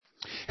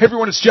Hey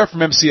everyone, it's Jeff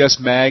from MCS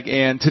Mag,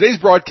 and today's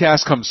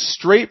broadcast comes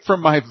straight from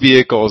my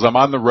vehicle as I'm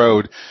on the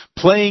road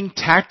playing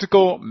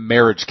Tactical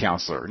Marriage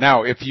Counselor.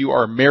 Now, if you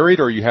are married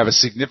or you have a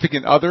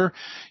significant other,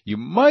 you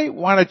might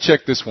want to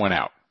check this one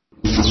out.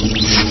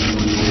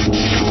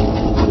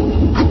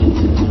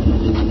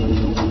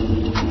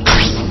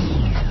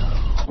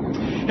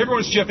 Hey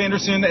everyone, it's Jeff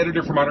Anderson,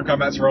 editor for Modern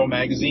Combat Survival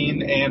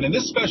Magazine, and in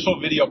this special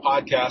video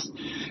podcast,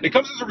 it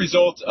comes as a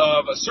result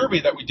of a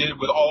survey that we did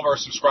with all of our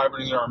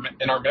subscribers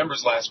and our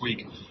members last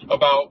week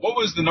about what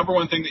was the number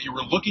one thing that you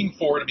were looking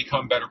for to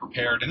become better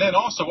prepared, and then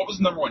also what was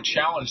the number one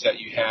challenge that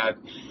you had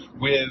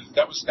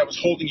that was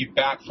holding you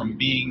back from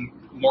being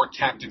more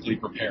tactically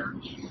prepared.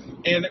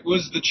 And it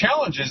was the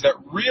challenges that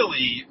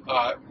really,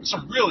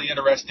 some really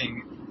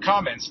interesting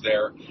comments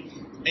there.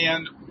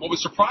 And what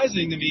was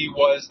surprising to me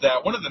was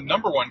that one of the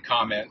number one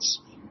comments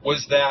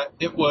was that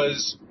it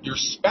was your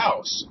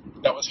spouse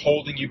that was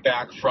holding you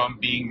back from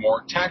being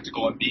more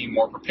tactical and being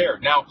more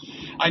prepared. Now,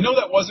 I know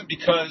that wasn't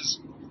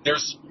because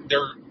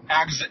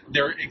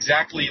they're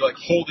exactly like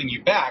holding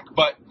you back,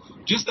 but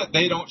just that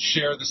they don't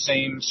share the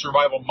same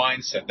survival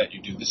mindset that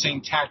you do, the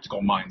same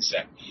tactical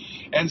mindset.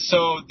 And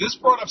so this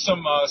brought up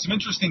some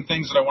interesting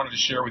things that I wanted to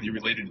share with you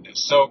related to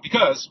this. So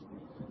because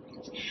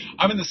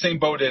I'm in the same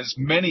boat as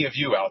many of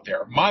you out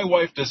there. My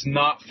wife does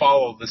not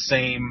follow the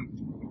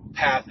same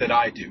path that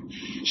I do.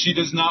 She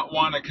does not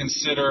want to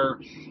consider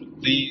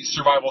the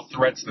survival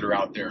threats that are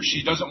out there.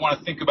 She doesn't want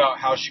to think about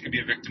how she could be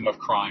a victim of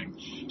crime.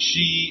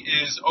 She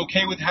is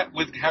okay with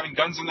having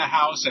guns in the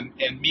house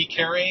and me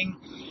carrying,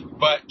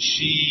 but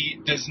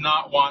she does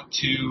not want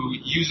to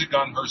use a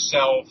gun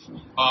herself.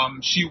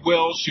 She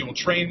will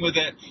train with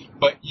it,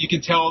 but you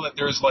can tell that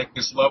there's like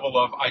this level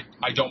of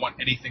I don't want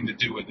anything to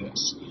do with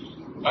this.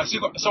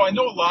 So I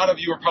know a lot of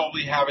you are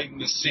probably having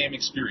the same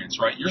experience,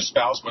 right? Your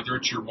spouse, whether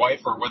it's your wife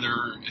or whether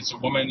it's a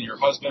woman, your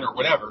husband or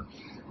whatever,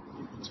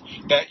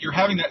 that you're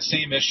having that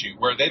same issue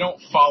where they don't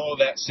follow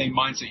that same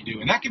mindset you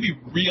do. And that can be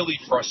really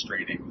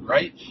frustrating,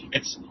 right?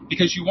 It's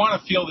because you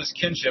want to feel this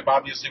kinship,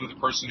 obviously, with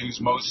the person who's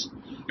most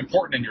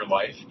important in your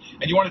life.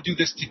 And you want to do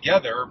this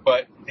together,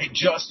 but they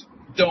just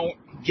don't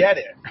get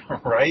it,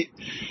 right?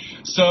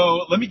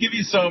 So let me give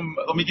you some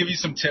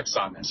tips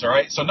on this, all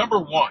right? So number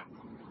one,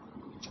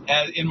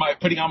 in my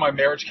putting on my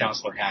marriage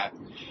counselor hat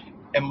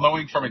and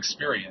knowing from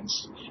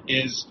experience,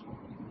 is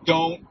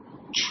don't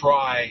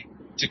try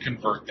to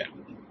convert them.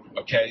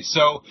 Okay,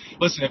 so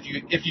listen,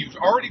 if you've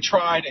already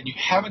tried and you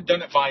haven't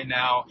done it by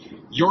now,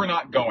 you're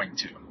not going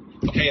to.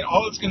 Okay, and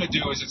all it's going to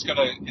do is it's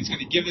going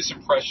to give this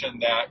impression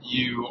that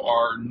you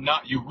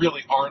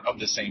really aren't of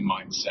the same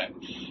mindset,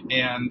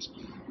 and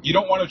you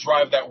don't want to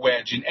drive that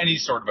wedge in any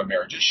sort of a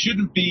marriage. It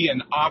shouldn't be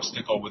an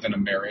obstacle within a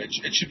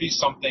marriage. It should be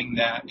something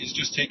that is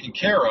just taken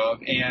care of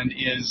and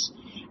is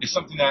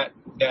something that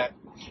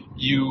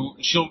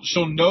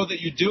she'll know that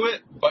you do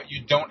it, but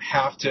you don't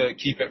have to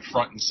keep it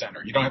front and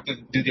center. You don't have to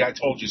do the I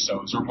told you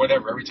so's or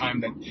whatever every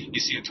time that you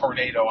see a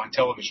tornado on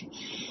television.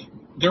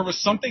 There was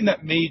something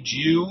that made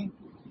you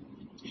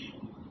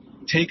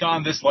take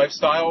on this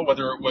lifestyle,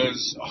 whether it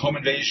was a home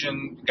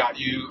invasion, got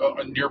you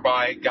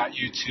nearby, got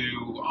you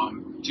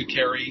to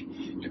carry.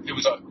 It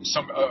was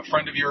a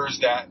friend of yours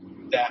that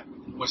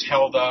was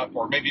held up,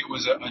 or maybe it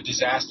was a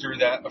disaster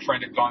that a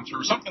friend had gone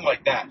through, or something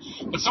like that.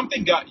 But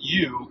something got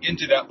you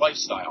into that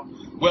lifestyle.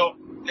 Well,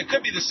 it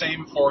could be the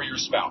same for your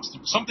spouse.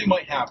 Something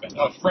might happen.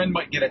 A friend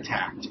might get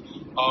attacked,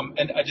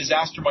 and a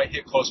disaster might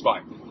hit close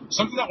by.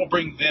 Something that will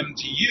bring them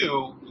to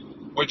you,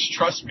 which,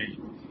 trust me,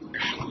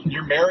 when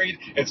you're married,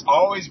 it's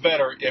always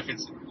better if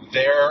it's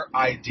their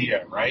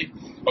idea, right?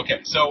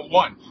 Okay, so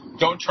one,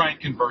 don't try and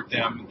convert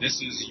them.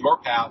 This is your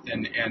path,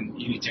 and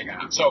you need to take it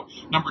out. So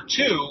number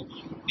two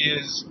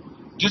is,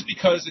 just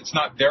because it's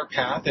not their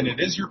path and it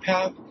is your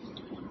path,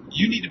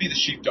 you need to be the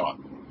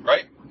sheepdog,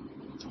 right?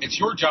 It's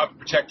your job to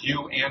protect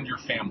you and your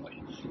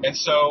family. And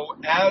so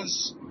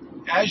as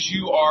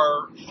you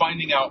are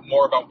finding out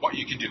more about what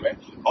you can do,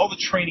 all the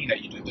training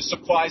that you do, the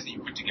supplies that you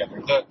put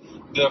together,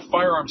 the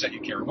firearms that you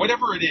carry,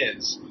 whatever it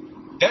is,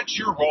 that's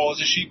your role as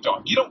a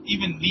sheepdog. You don't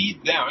even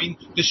need them. I mean,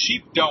 the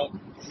sheep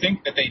don't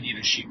think that they need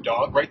a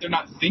sheepdog, right? They're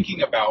not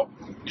thinking about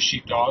the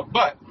sheepdog,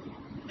 but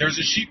there's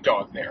a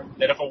sheepdog there.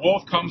 That if a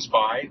wolf comes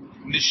by,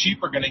 the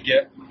sheep are going to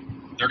get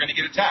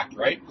attacked,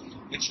 right?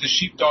 It's the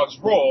sheepdog's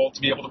role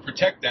to be able to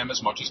protect them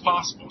as much as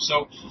possible.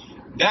 So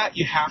that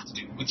you have to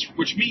do,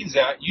 which means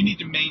that you need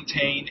to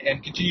maintain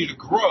and continue to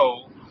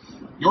grow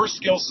your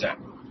skill set.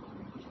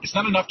 It's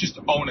not enough just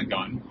to own a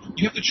gun.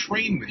 You have to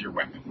train with your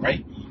weapon,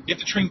 right? You have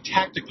to train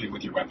tactically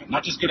with your weapon,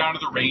 not just go down to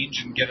the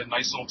range and get a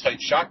nice little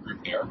tight shot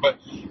group there, but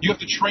you have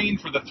to train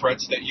for the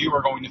threats that you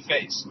are going to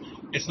face.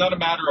 It's not a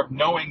matter of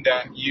knowing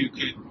that you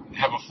could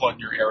have a flood in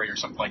your area or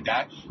something like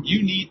that.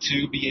 You need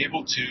to be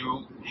able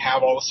to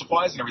have all the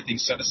supplies and everything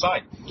set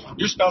aside.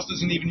 Your spouse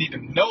doesn't even need to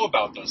know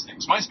about those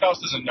things. My spouse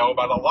doesn't know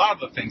about a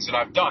lot of the things that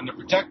I've done to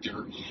protect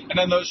her, and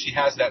I know she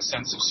has that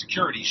sense of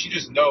security. She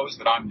just knows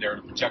that I'm there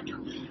to protect her.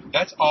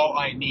 That's all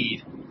I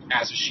need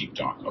as a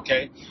sheepdog,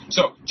 okay?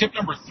 So tip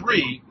number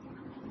 3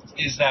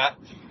 is that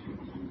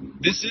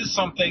this is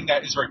something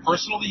that is very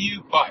personal to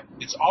you, but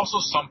it's also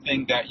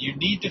something that you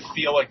need to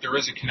feel like there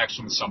is a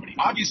connection with somebody.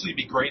 Obviously, it'd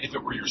be great if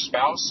it were your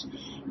spouse,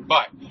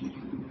 but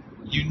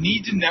you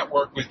need to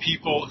network with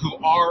people who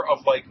are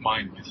of like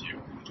mind with you.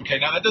 Okay,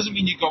 now that doesn't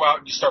mean you go out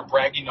and you start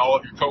bragging to all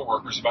of your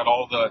coworkers about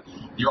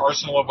your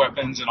arsenal of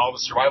weapons and all the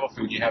survival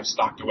food you have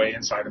stocked away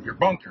inside of your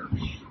bunker.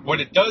 What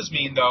it does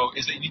mean, though,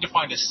 is that you need to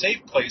find a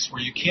safe place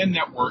where you can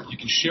network, you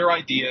can share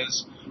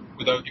ideas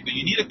with other people.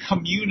 You need a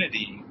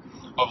community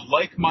of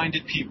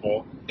like-minded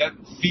people that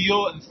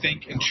feel and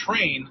think and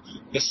train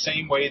the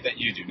same way that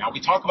you do. Now,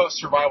 we talk about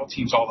survival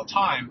teams all the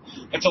time.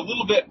 It's a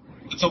little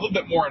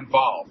bit more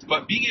involved,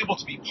 but being able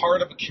to be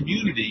part of a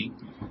community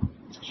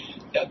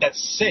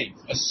that's safe,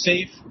 a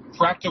safe,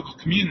 practical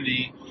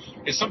community,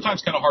 is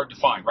sometimes kind of hard to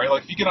find, right?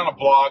 Like if you get on a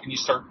blog and you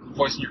start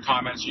voicing your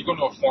comments, you go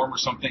into a forum or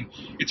something,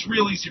 it's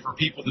real easy for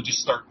people to just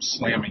start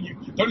slamming you.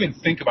 Don't even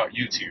think about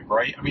YouTube,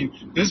 right? I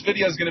mean, this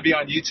video is going to be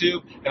on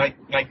YouTube, and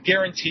I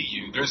guarantee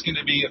you there's going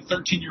to be a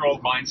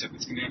 13-year-old mindset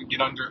that's going to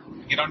get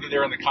under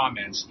there in the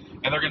comments,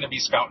 and they're going to be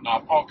spouting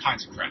off all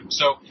kinds of crap.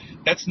 So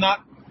that's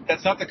not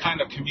the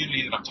kind of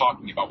community that I'm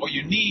talking about. What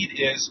you need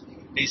is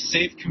a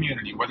safe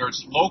community, whether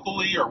it's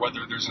locally or whether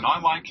there's an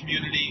online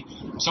community,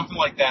 something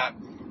like that,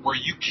 where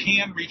you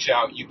can reach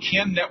out, you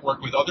can network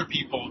with other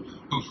people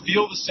who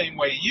feel the same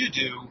way you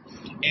do,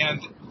 and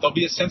there'll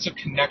be a sense of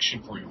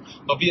connection for you.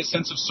 There'll be a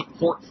sense of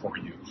support for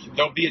you.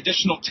 There'll be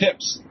additional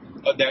tips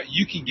that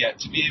you can get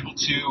to be able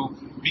to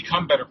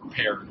become better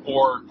prepared,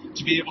 or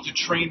to be able to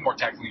train more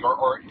tactically,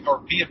 or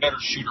be a better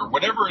shooter,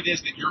 whatever it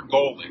is that your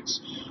goal is.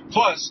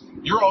 Plus,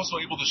 you're also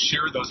able to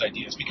share those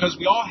ideas, because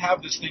we all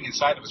have this thing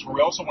inside of us where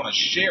we also want to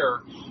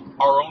share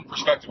our own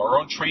perspective, our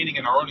own training,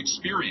 and our own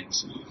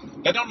experience.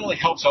 That not only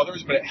helps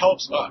others, but it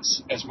helps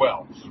us as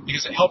well,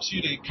 because it helps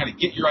you to kind of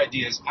get your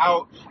ideas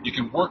out. You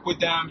can work with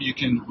them, you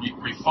can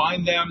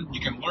refine them,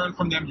 you can learn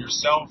from them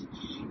yourself,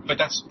 but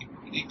that's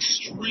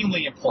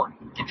extremely important,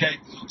 okay?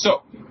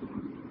 So,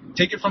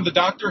 take it from the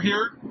doctor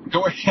here.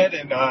 Go ahead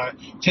and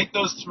take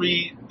those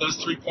three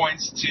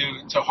points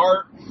to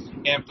heart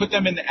and put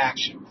them into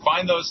action.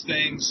 Find those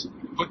things,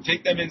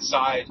 take them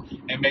inside,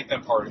 and make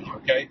them part of you,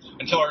 okay?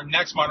 Until our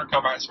next Modern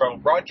Combat Survival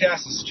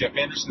broadcast, this is Jeff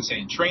Anderson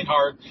saying train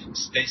hard,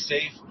 stay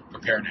safe,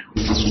 prepare now.